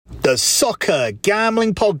The Soccer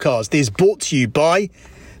Gambling Podcast is brought to you by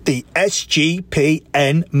the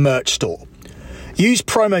SGPN merch store. Use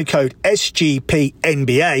promo code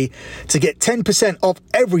SGPNBA to get 10% off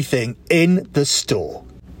everything in the store.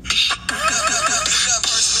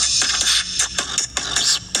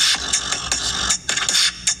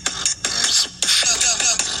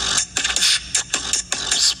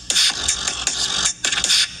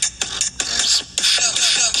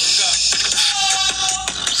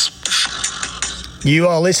 You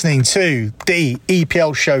are listening to the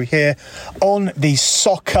EPL show here on the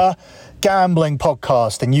Soccer Gambling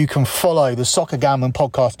Podcast, and you can follow the Soccer Gambling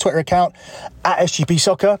Podcast Twitter account at SGP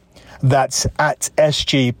Soccer. That's at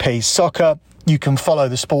SGP Soccer. You can follow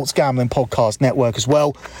the Sports Gambling Podcast Network as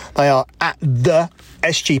well. They are at the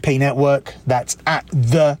SGP Network. That's at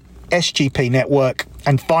the SGP Network.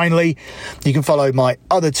 And finally, you can follow my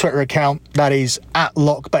other Twitter account, that is at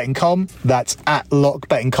LockBettingCom. That's at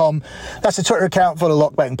LockBettingCom. That's the Twitter account for the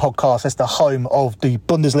Lock Betting Podcast. That's the home of the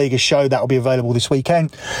Bundesliga show that will be available this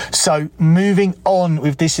weekend. So moving on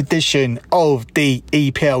with this edition of the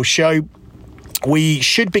EPL show, we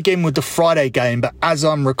should begin with the Friday game, but as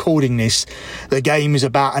I'm recording this, the game is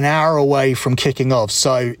about an hour away from kicking off,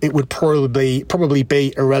 so it would probably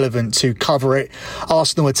be irrelevant to cover it.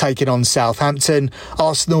 Arsenal are taking on Southampton.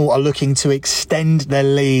 Arsenal are looking to extend their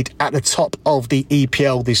lead at the top of the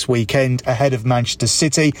EPL this weekend ahead of Manchester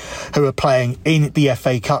City, who are playing in the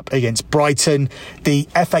FA Cup against Brighton. The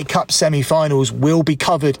FA Cup semi-finals will be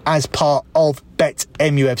covered as part of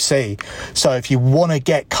BetMUFC. So if you want to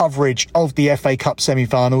get coverage of the FA Cup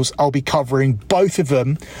semi-finals, I'll be covering both of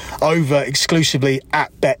them over exclusively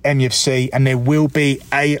at BetMUFC, and there will be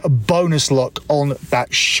a bonus lock on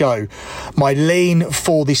that show. My lean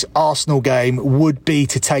for this Arsenal game would be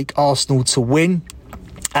to take Arsenal to win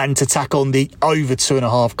and to tack on the over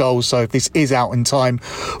 2.5 goals. So if this is out in time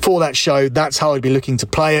for that show, that's how I'd be looking to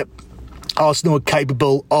play it. Arsenal are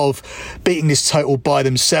capable of beating this total by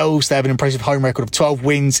themselves. They have an impressive home record of 12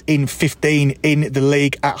 wins in 15 in the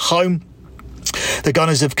league at home. The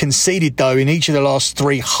Gunners have conceded, though, in each of the last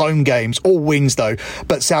 3 home games, all wins, though.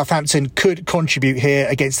 But Southampton could contribute here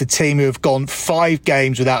against a team who have gone 5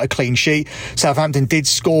 games without a clean sheet. Southampton did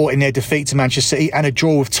score in their defeat to Manchester City and a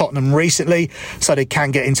draw with Tottenham recently, so they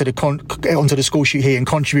can get into onto the score sheet here and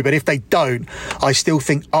contribute. But if they don't, I still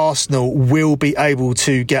think Arsenal will be able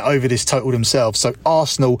to get over this total themselves. So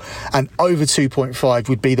Arsenal and over 2.5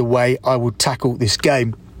 would be the way I would tackle this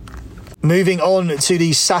game. Moving on to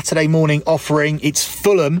the Saturday morning offering, it's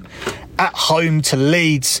Fulham at home to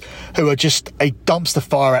Leeds, who are just a dumpster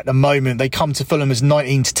fire at the moment. They come to Fulham as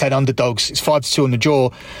 19-10 underdogs. It's 5-2 on the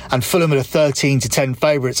draw, and Fulham are the 13-10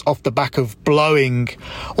 favourites off the back of blowing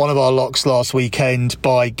one of our locks last weekend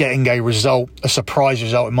by getting a surprise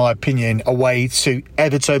result, in my opinion, away to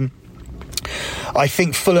Everton. I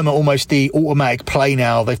think Fulham are almost the automatic play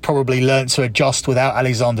now. They've probably learnt to adjust without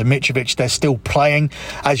Alexander Mitrovic. They're still playing,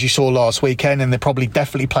 as you saw last weekend, and they're probably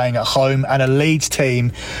definitely playing at home. And a Leeds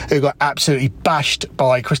team who got absolutely bashed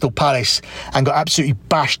by Crystal Palace and got absolutely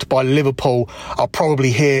bashed by Liverpool are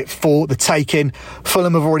probably here for the taking.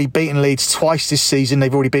 Fulham have already beaten Leeds twice this season.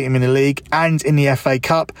 They've already beaten them in the league and in the FA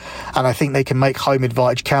Cup, and I think they can make home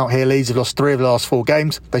advantage count here. Leeds have lost 3 of the last 4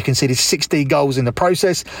 games. They conceded 16 goals in the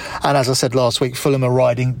process, and as I said last week, Fulham are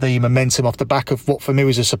riding the momentum off the back of what for me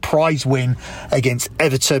was a surprise win against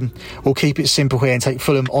Everton. We'll keep it simple here and take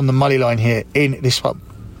Fulham on the money line here in this one.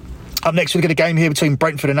 Up next, we've got a game here between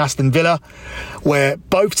Brentford and Aston Villa, where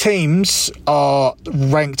both teams are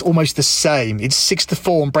ranked almost the same. It's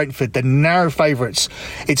 6-4 on Brentford, the narrow favourites.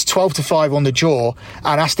 It's 12-5 on the draw,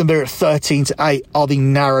 and Aston Villa at 13-8 are the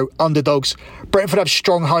narrow underdogs. Brentford have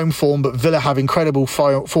strong home form, but Villa have incredible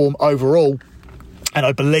form overall. And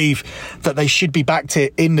I believe that they should be backed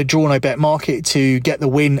here in the draw no bet market to get the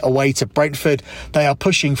win away to Brentford. They are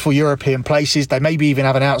pushing for European places. They maybe even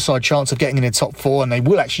have an outside chance of getting in the top 4, and they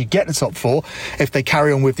will actually get the top 4 if they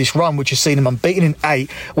carry on with this run, which has seen them unbeaten in 8,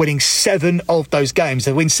 winning 7 of those games.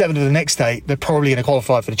 They win 7 of the next 8. They're probably going to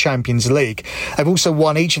qualify for the Champions League. They've also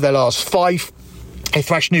won each of their last 5. They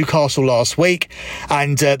thrashed Newcastle last week,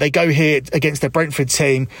 and they go here against the Brentford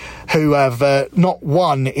team who have not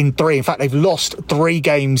won in 3. In fact, they've lost 3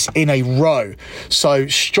 games in a row. So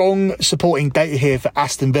strong supporting data here for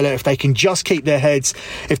Aston Villa. If they can just keep their heads,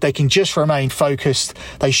 if they can just remain focused,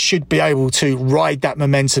 they should be able to ride that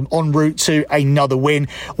momentum en route to another win.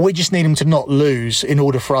 We just need them to not lose in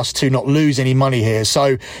order for us to not lose any money here.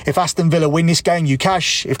 So if Aston Villa win this game, you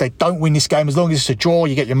cash. If they don't win this game, as long as it's a draw,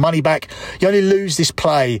 you get your money back. You only lose this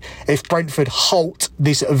play if Brentford halt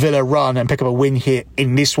this Villa run and pick up a win here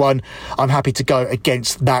in this one. I'm happy to go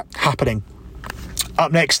against that happening.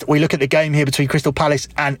 Up next, we look at the game here between Crystal Palace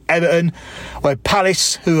and Everton, where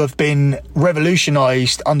Palace, who have been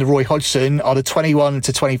revolutionised under Roy Hodgson, are the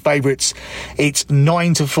 21-20 favourites. It's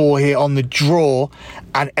 9-4 here on the draw,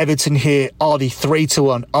 and Everton here are the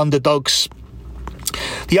 3-1 underdogs.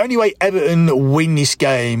 The only way Everton win this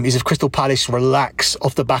game is if Crystal Palace relax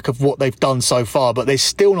off the back of what they've done so far, but they're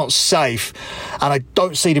still not safe, and I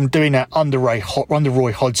don't see them doing that under Roy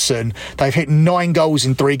Hodgson. They've hit 9 goals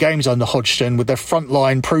in 3 games under Hodgson, with their front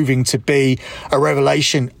line proving to be a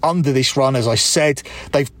revelation under this run. As I said,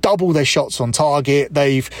 they've doubled their shots on target.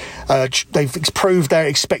 They've improved their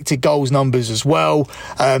expected goals numbers as well.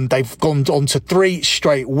 They've gone on to 3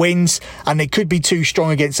 straight wins, and they could be too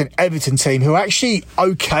strong against an Everton team who are actually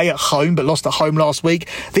okay at home but lost at home last week.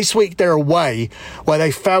 This week they're away, where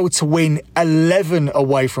they failed to win 11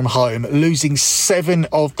 away from home, losing 7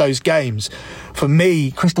 of those games. For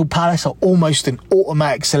me, Crystal Palace are almost an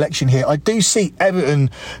automatic selection here. I do see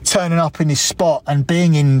Everton turning up in this spot and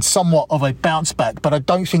being in somewhat of a bounce back, but I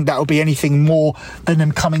don't think that will be anything more than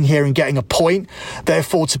them coming here and getting a point.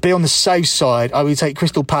 Therefore, to be on the safe side, I would take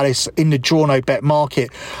Crystal Palace in the draw no bet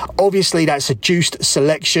market. Obviously, that's a juiced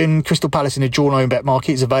selection. Crystal Palace in the draw no bet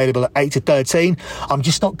market is available at 8-13. I'm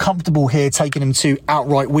just not comfortable here taking them to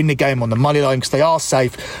outright win the game on the money line because they are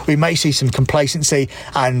safe. We may see some complacency,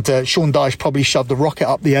 and Sean Dyche probably shoved the rocket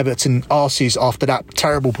up the Everton arses after that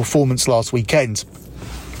terrible performance last weekend.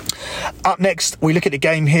 Up next, we look at the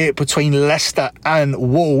game here between Leicester and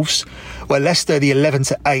Wolves, where Leicester are the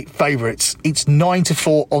 11-8 favourites. It's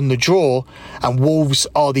 9-4 on the draw, and Wolves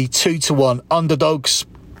are the 2-1 underdogs.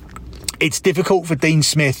 It's difficult for Dean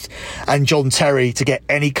Smith and John Terry to get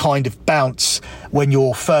any kind of bounce when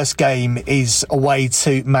your first game is away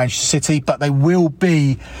to Manchester City, but they will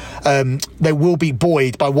be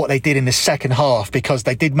buoyed by what they did in the second half, because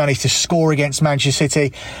they did manage to score against Manchester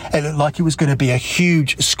City. It looked like it was going to be a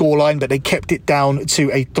huge scoreline, but they kept it down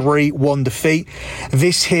to a 3-1 defeat.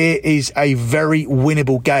 This here is a very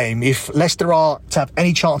winnable game. If Leicester are to have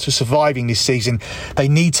any chance of surviving this season, they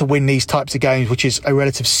need to win these types of games, which is a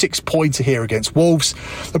relative 6 pointer here against Wolves.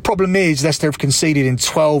 The problem is Leicester have conceded in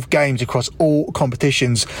 12 games across all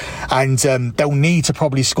competitions, and they'll need to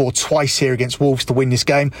probably score twice here against Wolves to win this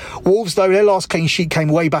game. Wolves, though, their last clean sheet came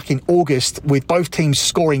way back in August, with both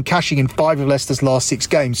teams cashing in 5 of Leicester's last 6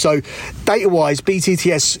 games. So data-wise,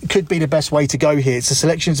 BTTS could be the best way to go here. It's a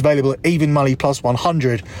selection that's available at even money plus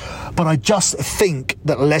 100, but I just think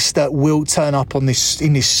that Leicester will turn up in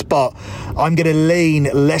this spot. I'm going to lean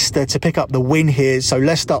Leicester to pick up the win here. So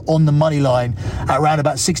Leicester on the money line at around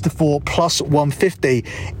about 6-4 plus 150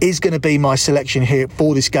 is going to be my selection here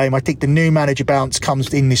for this game. I think the new manager bounce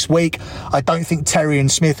comes in this week. I don't think Terry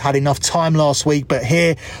and Smith had enough time last week, but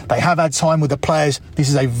here they have had time with the players. This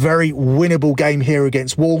is a very winnable game here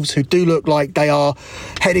against Wolves, who do look like they are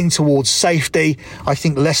heading towards safety. I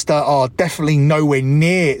think Leicester are definitely nowhere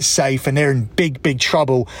near safe, and they're in big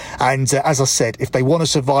trouble. And as I said, if they want to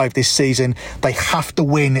survive this season, they have to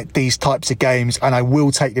win these types of games, and I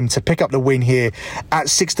will take them to pick up the win here at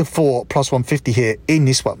 6-4 plus 150 here in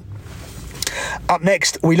this one. Up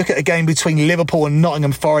next, we look at a game between Liverpool and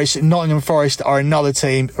Nottingham Forest. Nottingham Forest are another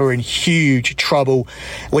team who are in huge trouble.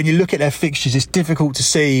 When you look at their fixtures, it's difficult to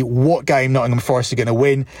see what game Nottingham Forest are going to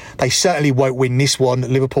win. They certainly won't win this one.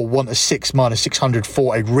 Liverpool want a 6 minus 600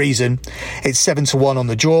 for a reason. It's 7-1 on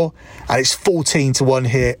the draw, and it's 14-1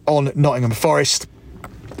 here on Nottingham Forest.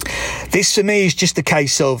 This for me is just a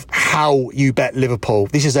case of how you bet Liverpool.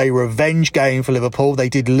 This is a revenge game for Liverpool. They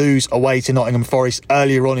did lose away to Nottingham Forest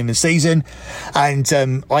earlier on in the season,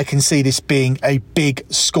 and I can see this being a big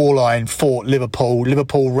scoreline for Liverpool.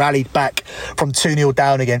 Liverpool rallied back from 2-0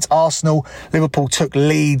 down against Arsenal. Liverpool took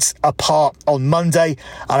Leeds apart on Monday,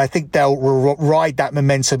 and I think they'll ride that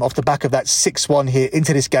momentum off the back of that 6-1 here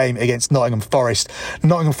into this game against Nottingham Forest.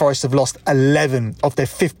 Nottingham Forest have lost 11 of their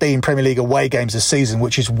 15 Premier League away games this season,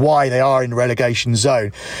 which is why they are in the relegation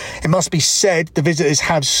zone. It must be said the visitors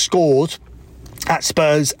have scored at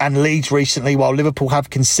Spurs and Leeds recently, while Liverpool have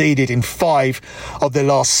conceded in 5 of their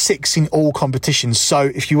last 6 in all competitions.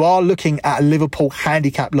 So if you are looking at a Liverpool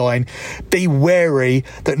handicap line, be wary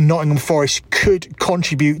that Nottingham Forest could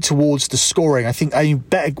contribute towards the scoring. I think a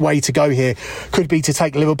better way to go here could be to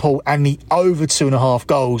take Liverpool and the over 2.5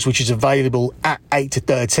 goals, which is available at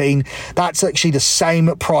 8-13. That's actually the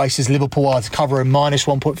same price as Liverpool are to cover a minus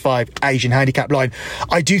 1.5 Asian handicap line.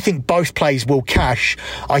 I do think both plays will cash.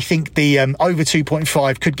 I think the over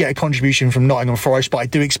 2.5 could get a contribution from Nottingham Forest, but I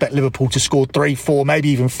do expect Liverpool to score 3, 4, maybe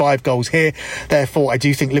even 5 goals here. Therefore, I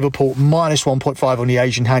do think Liverpool minus 1.5 on the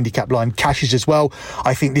Asian handicap line cashes as well.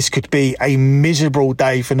 I think this could be a miserable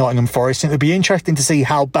day for Nottingham Forest, and it'll be interesting to see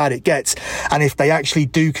how bad it gets and if they actually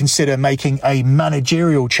do consider making a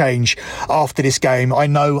managerial change after this game. I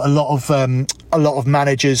know a lot of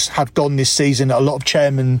managers have gone this season. A lot of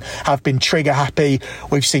chairmen have been trigger happy.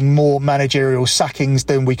 We've seen more managerial sackings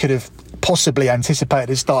than we could have possibly anticipated at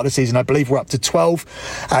the start of the season. I believe we're up to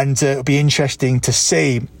 12, and it'll be interesting to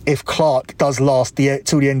see if Clark does last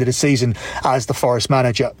till the end of the season as the Forest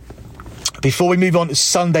manager. Before we move on to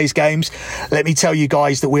Sunday's games, let me tell you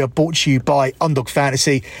guys that we are brought to you by Underdog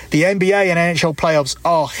Fantasy. The NBA and NHL playoffs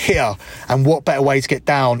are here, and what better way to get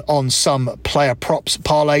down on some player props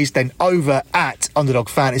parlays than over at Underdog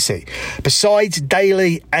Fantasy. Besides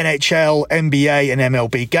daily NHL, NBA and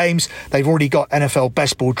MLB games, they've already got NFL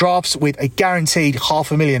best ball drafts with a guaranteed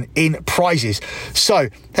 $500,000 in prizes. So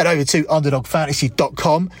head over to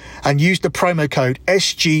underdogfantasy.com and use the promo code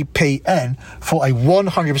SGPN for a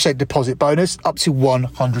 100% deposit bonus up to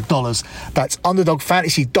 $100. That's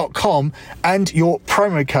underdogfantasy.com and your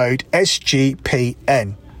promo code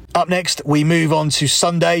SGPN. Up next, we move on to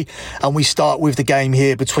Sunday, and we start with the game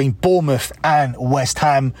here between Bournemouth and West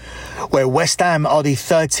Ham, where West Ham are the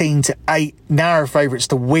 13-8 narrow favourites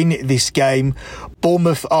to win this game.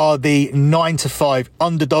 Bournemouth are the 9-5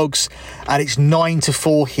 underdogs, and it's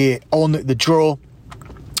 9-4 here on the draw.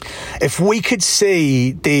 If we could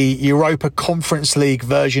see the Europa Conference League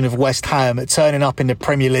version of West Ham turning up in the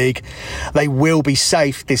Premier League, they will be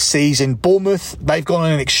safe this season. Bournemouth, they've gone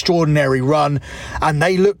on an extraordinary run, and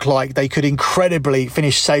they look like they could incredibly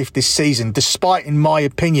finish safe this season, despite, in my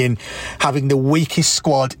opinion, having the weakest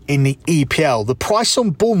squad in the EPL. The price on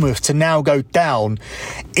Bournemouth to now go down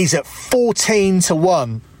is at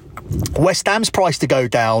 14-1. West Ham's price to go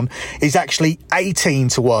down is actually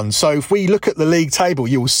 18-1. So if we look at the league table,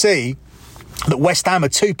 you'll see that West Ham are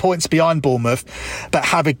 2 points behind Bournemouth, but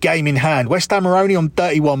have a game in hand. West Ham are only on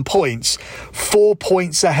 31 points, 4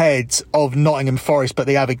 points ahead of Nottingham Forest, but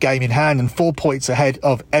they have a game in hand, and 4 points ahead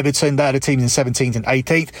of Everton. They are the teams in 17th and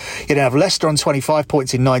 18th. You then have Leicester on 25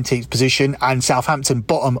 points in 19th position, and Southampton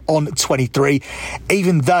bottom on 23.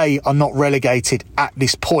 Even they are not relegated at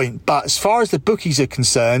this point. But as far as the bookies are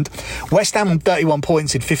concerned, West Ham on 31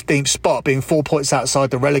 points in 15th spot, being 4 points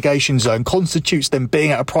outside the relegation zone, constitutes them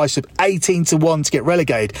being at a price of 18-1 to get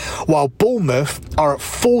relegated, while Bournemouth are at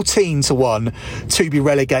 14-1 to be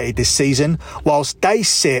relegated this season, whilst they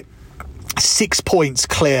sit 6 points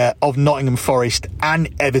clear of Nottingham Forest and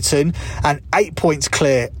Everton, and 8 points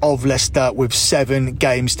clear of Leicester with 7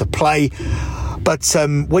 games to play. But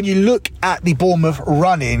when you look at the Bournemouth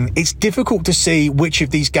run-in, it's difficult to see which of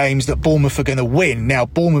these games that Bournemouth are going to win. Now,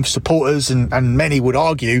 Bournemouth supporters and many would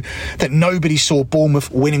argue that nobody saw Bournemouth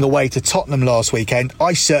winning away to Tottenham last weekend.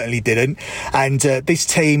 I certainly didn't. And this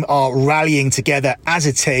team are rallying together as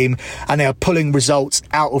a team, and they are pulling results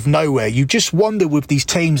out of nowhere. You just wonder with these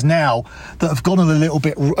teams now that have gone on a little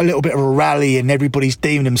bit of a rally and everybody's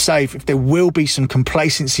deeming them safe, if there will be some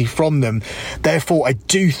complacency from them. Therefore, I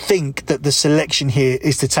do think that the selection here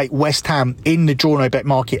is to take West Ham in the draw no bet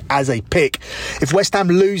market as a pick. If West Ham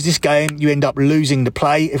lose this game, you end up losing the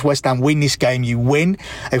play. If West Ham win this game, you win.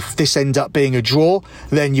 If this ends up being a draw,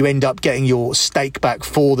 then you end up getting your stake back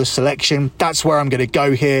for the selection. That's where I'm going to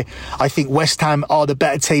go here. I think West Ham are the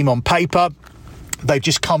better team on paper. They've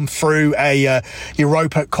just come through a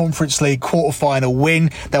Europa Conference League quarter-final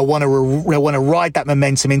win. They'll want to ride that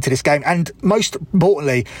momentum into this game. And most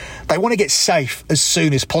importantly, they want to get safe as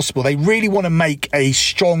soon as possible. They really want to make a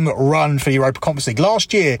strong run for the Europa Conference League.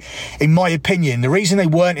 Last year, in my opinion, the reason they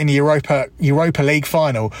weren't in the Europa League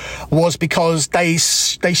final was because they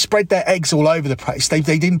spread their eggs all over the place. They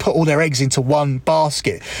didn't put all their eggs into one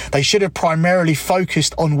basket. They should have primarily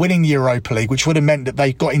focused on winning the Europa League, which would have meant that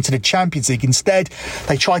they got into the Champions League. Instead,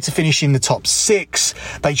 they tried to finish in the top 6.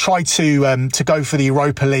 They tried to go for the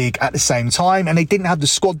Europa League at the same time, and they didn't have the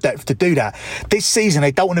squad depth to do that. This season,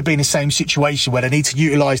 they don't want to be in the same situation where they need to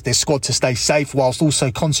utilise their squad to stay safe whilst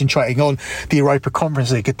also concentrating on the Europa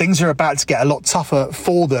Conference League. Things are about to get a lot tougher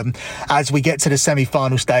for them as we get to the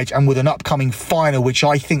semi-final stage, and with an upcoming final, which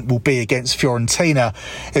I think will be against Fiorentina,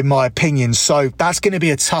 in my opinion. So that's going to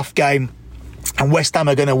be a tough game. And West Ham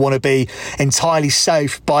are going to want to be entirely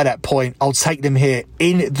safe by that point. I'll take them here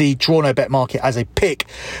in the draw no bet market as a pick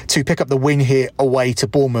to pick up the win here away to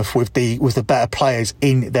Bournemouth with the better players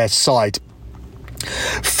in their side.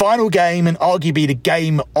 Final game, and arguably the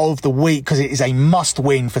game of the week, because it is a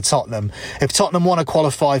must-win for Tottenham. If Tottenham want to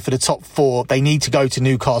qualify for the top 4, they need to go to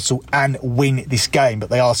Newcastle and win this game. But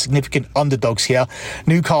they are significant underdogs here.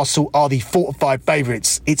 Newcastle are the 4-5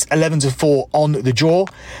 favourites. It's 11-4 on the draw,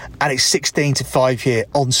 and it's 16-5 here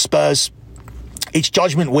on Spurs. It's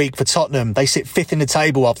judgment week for Tottenham. They sit 5th in the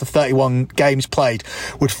table after 31 games played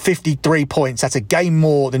with 53 points. That's a game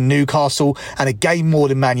more than Newcastle and a game more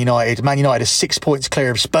than Man United. Man United are 6 points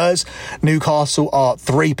clear of Spurs. Newcastle are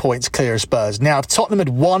 3 points clear of Spurs. Now, if Tottenham had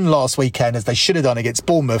won last weekend, as they should have done against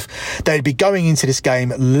Bournemouth, they'd be going into this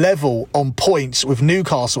game level on points with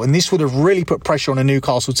Newcastle, and this would have really put pressure on a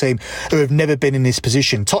Newcastle team who have never been in this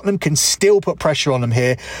position. Tottenham can still put pressure on them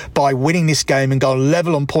here by winning this game and go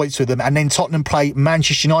level on points with them, and then Tottenham play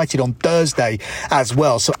Manchester United on Thursday as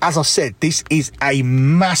well. So as I said, this is a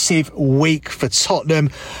massive week for Tottenham.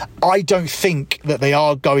 I don't think that they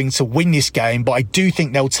are going to win this game, but I do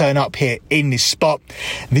think they'll turn up here in this spot.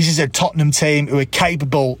 This is a Tottenham team who are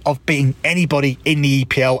capable of beating anybody in the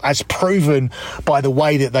EPL, as proven by the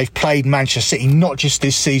way that they've played Manchester City, not just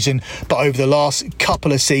this season, but over the last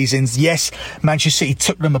couple of seasons. Yes, Manchester City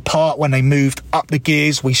took them apart when they moved up the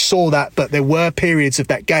gears. We saw that, but there were periods of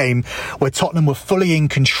that game where Tottenham were fully in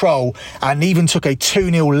control and even took a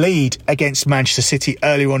 2-0 lead against Manchester City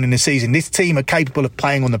earlier on in the season. This team are capable of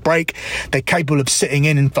playing on the break. They're capable of sitting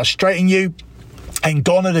in and frustrating you. And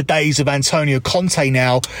gone are the days of Antonio Conte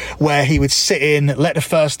now, where he would sit in, let the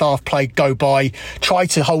first half play go by, try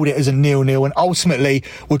to hold it as a 0-0, and ultimately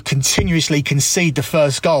would continuously concede the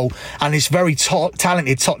first goal. And this very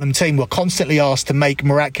talented Tottenham team were constantly asked to make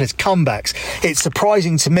miraculous comebacks. It's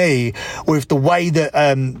surprising to me with the way that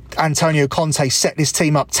Antonio Conte set this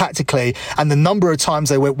team up tactically and the number of times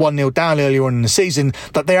they went 1-0 down earlier on in the season,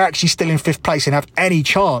 that they're actually still in 5th place and have any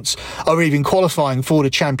chance of even qualifying for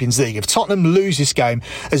the Champions League. If Tottenham lose this game,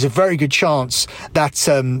 there's a very good chance that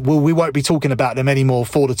we won't be talking about them anymore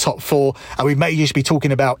for the top 4, and we may just be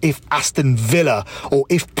talking about if Aston Villa or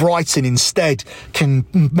if Brighton instead can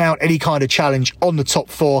mount any kind of challenge on the top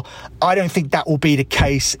 4. I don't think that will be the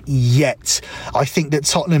case yet. I think that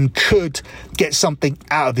Tottenham could get something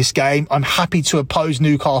out of this game. I'm happy to oppose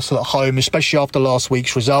Newcastle at home, especially after last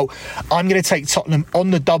week's result. I'm going to take Tottenham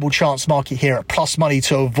on the double chance market here at plus money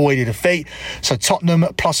to avoid a defeat. So Tottenham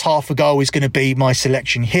plus half a goal is going to be my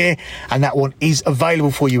selection here, and that one is available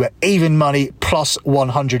for you at even money plus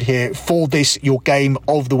 100 here for this, your game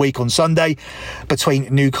of the week on Sunday between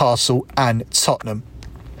Newcastle and Tottenham.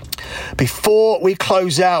 Before we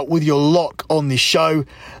close out with your lock on the show,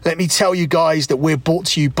 let me tell you guys that we're brought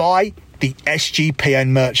to you by the SGPN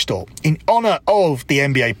merch store. In honour of the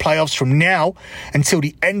NBA playoffs, from now until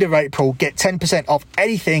the end of April, get 10% off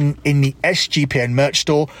anything in the SGPN merch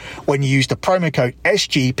store when you use the promo code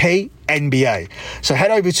SGPNBA. So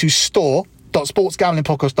head over to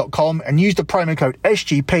store.sportsgamblingpodcast.com and use the promo code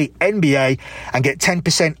SGPNBA and get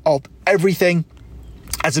 10% off everything.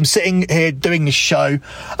 As I'm sitting here doing this show,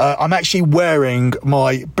 I'm actually wearing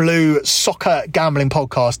my blue Soccer Gambling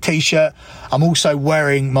Podcast t-shirt. I'm also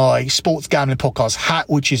wearing my Sports Gambling Podcast hat,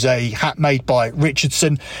 which is a hat made by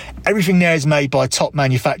Richardson. Everything there is made by top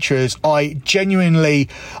manufacturers. I genuinely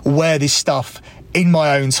wear this stuff in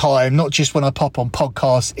my own time, not just when I pop on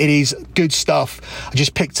podcasts. It is good stuff. I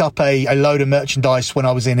just picked up a load of merchandise when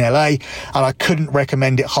I was in LA, and I couldn't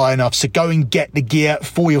recommend it high enough. So go and get the gear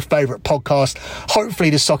for your favourite podcast, hopefully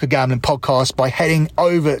the Soccer Gambling Podcast, by heading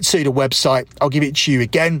over to the website. I'll give it to you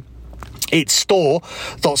again. It's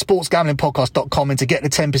store.sportsgamblingpodcast.com, and to get the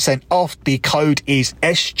 10% off, the code is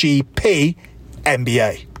SGPNBA.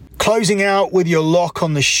 Closing out with your lock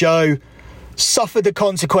on the show, suffered the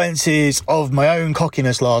consequences of my own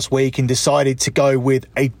cockiness last week and decided to go with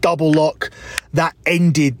a double lock. That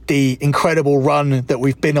ended the incredible run that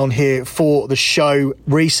we've been on here for the show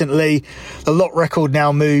recently. The lock record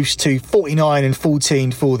now moves to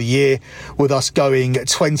 49-14 for the year, with us going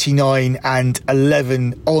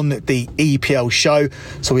 29-11 on the EPL show.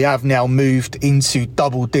 So we have now moved into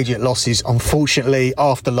double-digit losses, unfortunately,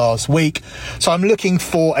 after last week. So I'm looking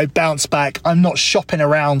for a bounce back. I'm not shopping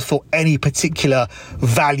around for any particular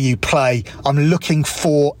value play. I'm looking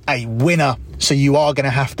for a winner. So you are going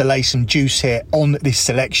to have to lay some juice here on this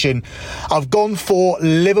selection. I've gone for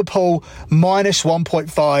Liverpool minus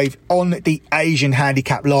 1.5 on the Asian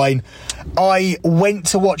handicap line. I went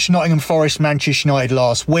to watch Nottingham Forest Manchester United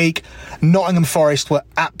last week. Nottingham Forest were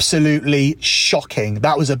absolutely shocking.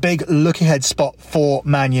 That was a big look ahead spot for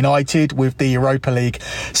Man United with the Europa League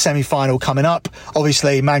semi-final coming up.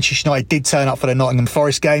 Obviously, Manchester United did turn up for the Nottingham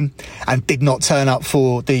Forest game and did not turn up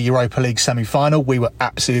for the Europa League semi-final. We were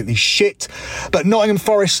absolutely shit. But Nottingham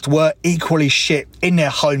Forest were equally shit in their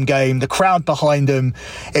home game. The crowd behind them,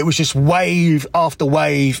 it was just wave after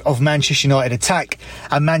wave of Manchester United attack,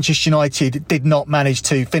 and Manchester United did not manage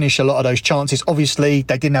to finish a lot of those chances. Obviously,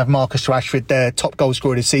 they didn't have Marcus Rashford, their top goal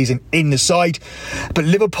scorer of the season, in the side. But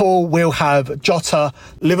Liverpool will have Jota,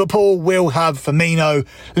 Liverpool will have Firmino,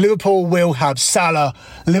 Liverpool will have Salah,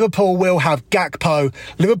 Liverpool will have Gakpo,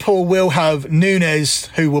 Liverpool will have Nunes,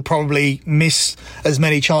 who will probably miss as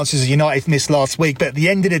many chances as United missed last week. But at the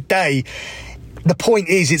end of the day, the point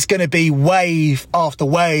is, it's going to be wave after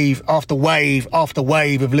wave after wave after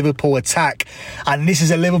wave of Liverpool attack. And this is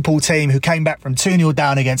a Liverpool team who came back from 2-0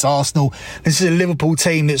 down against Arsenal. This is a Liverpool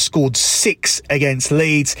team that scored 6 against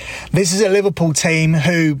Leeds. This is a Liverpool team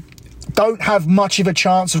who don't have much of a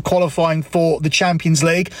chance of qualifying for the Champions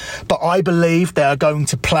League, but I believe they are going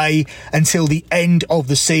to play until the end of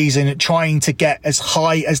the season, trying to get as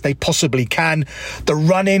high as they possibly can. The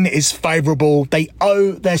run-in is favourable. They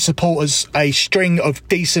owe their supporters a string of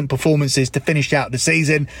decent performances to finish out the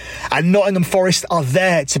season, and Nottingham Forest are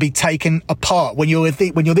there to be taken apart. When you're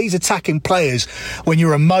these attacking players, when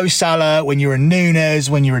you're a Mo Salah, when you're a Nunes,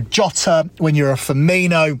 when you're a Jota, when you're a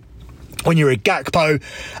Firmino, when you're a Gakpo,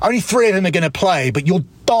 only 3 of them are going to play, but you're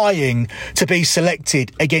dying to be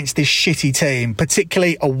selected against this shitty team,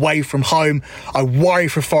 particularly away from home. I worry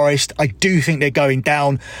for Forest. I do think they're going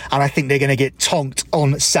down, and I think they're going to get tonked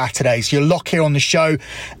on Saturday. So your lock here on the show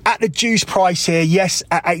at the juice price here, yes,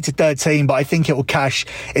 at 8-13, but I think it will cash,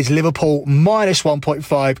 is Liverpool minus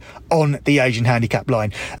 1.5 on the Asian handicap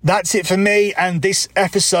line. That's it for me and this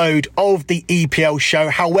episode of the EPL show.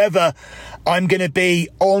 However, I'm going to be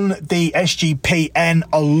on the SGPN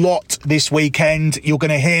a lot this weekend. You're going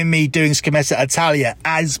to hear me doing Scommessa Italia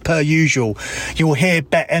as per usual. You'll hear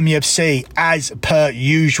BetMUFC as per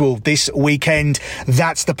usual this weekend.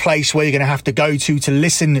 That's the place where you're going to have to go to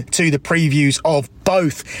listen to the previews of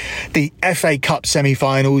both the FA Cup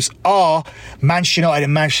semi-finals. Are Manchester United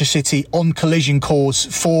and Manchester City on collision course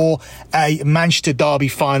for a Manchester derby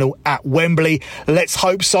final at Wembley? Let's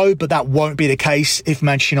hope so, but that won't be the case if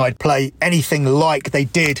Manchester United play anything like they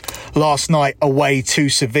did last night away to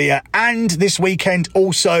Sevilla. And this weekend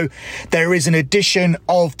also, there is an edition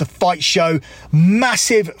of the Fight Show.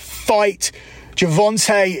 Massive fight.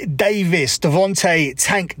 Devonte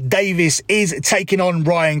Tank Davis is taking on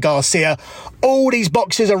Ryan Garcia. All these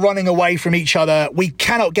boxers are running away from each other. We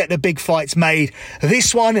cannot get the big fights made.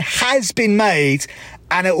 This one has been made,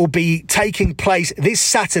 and it will be taking place this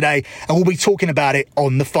Saturday, and we'll be talking about it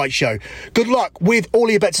on the Fight Show. Good luck with all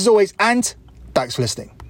your bets as always, and thanks for listening.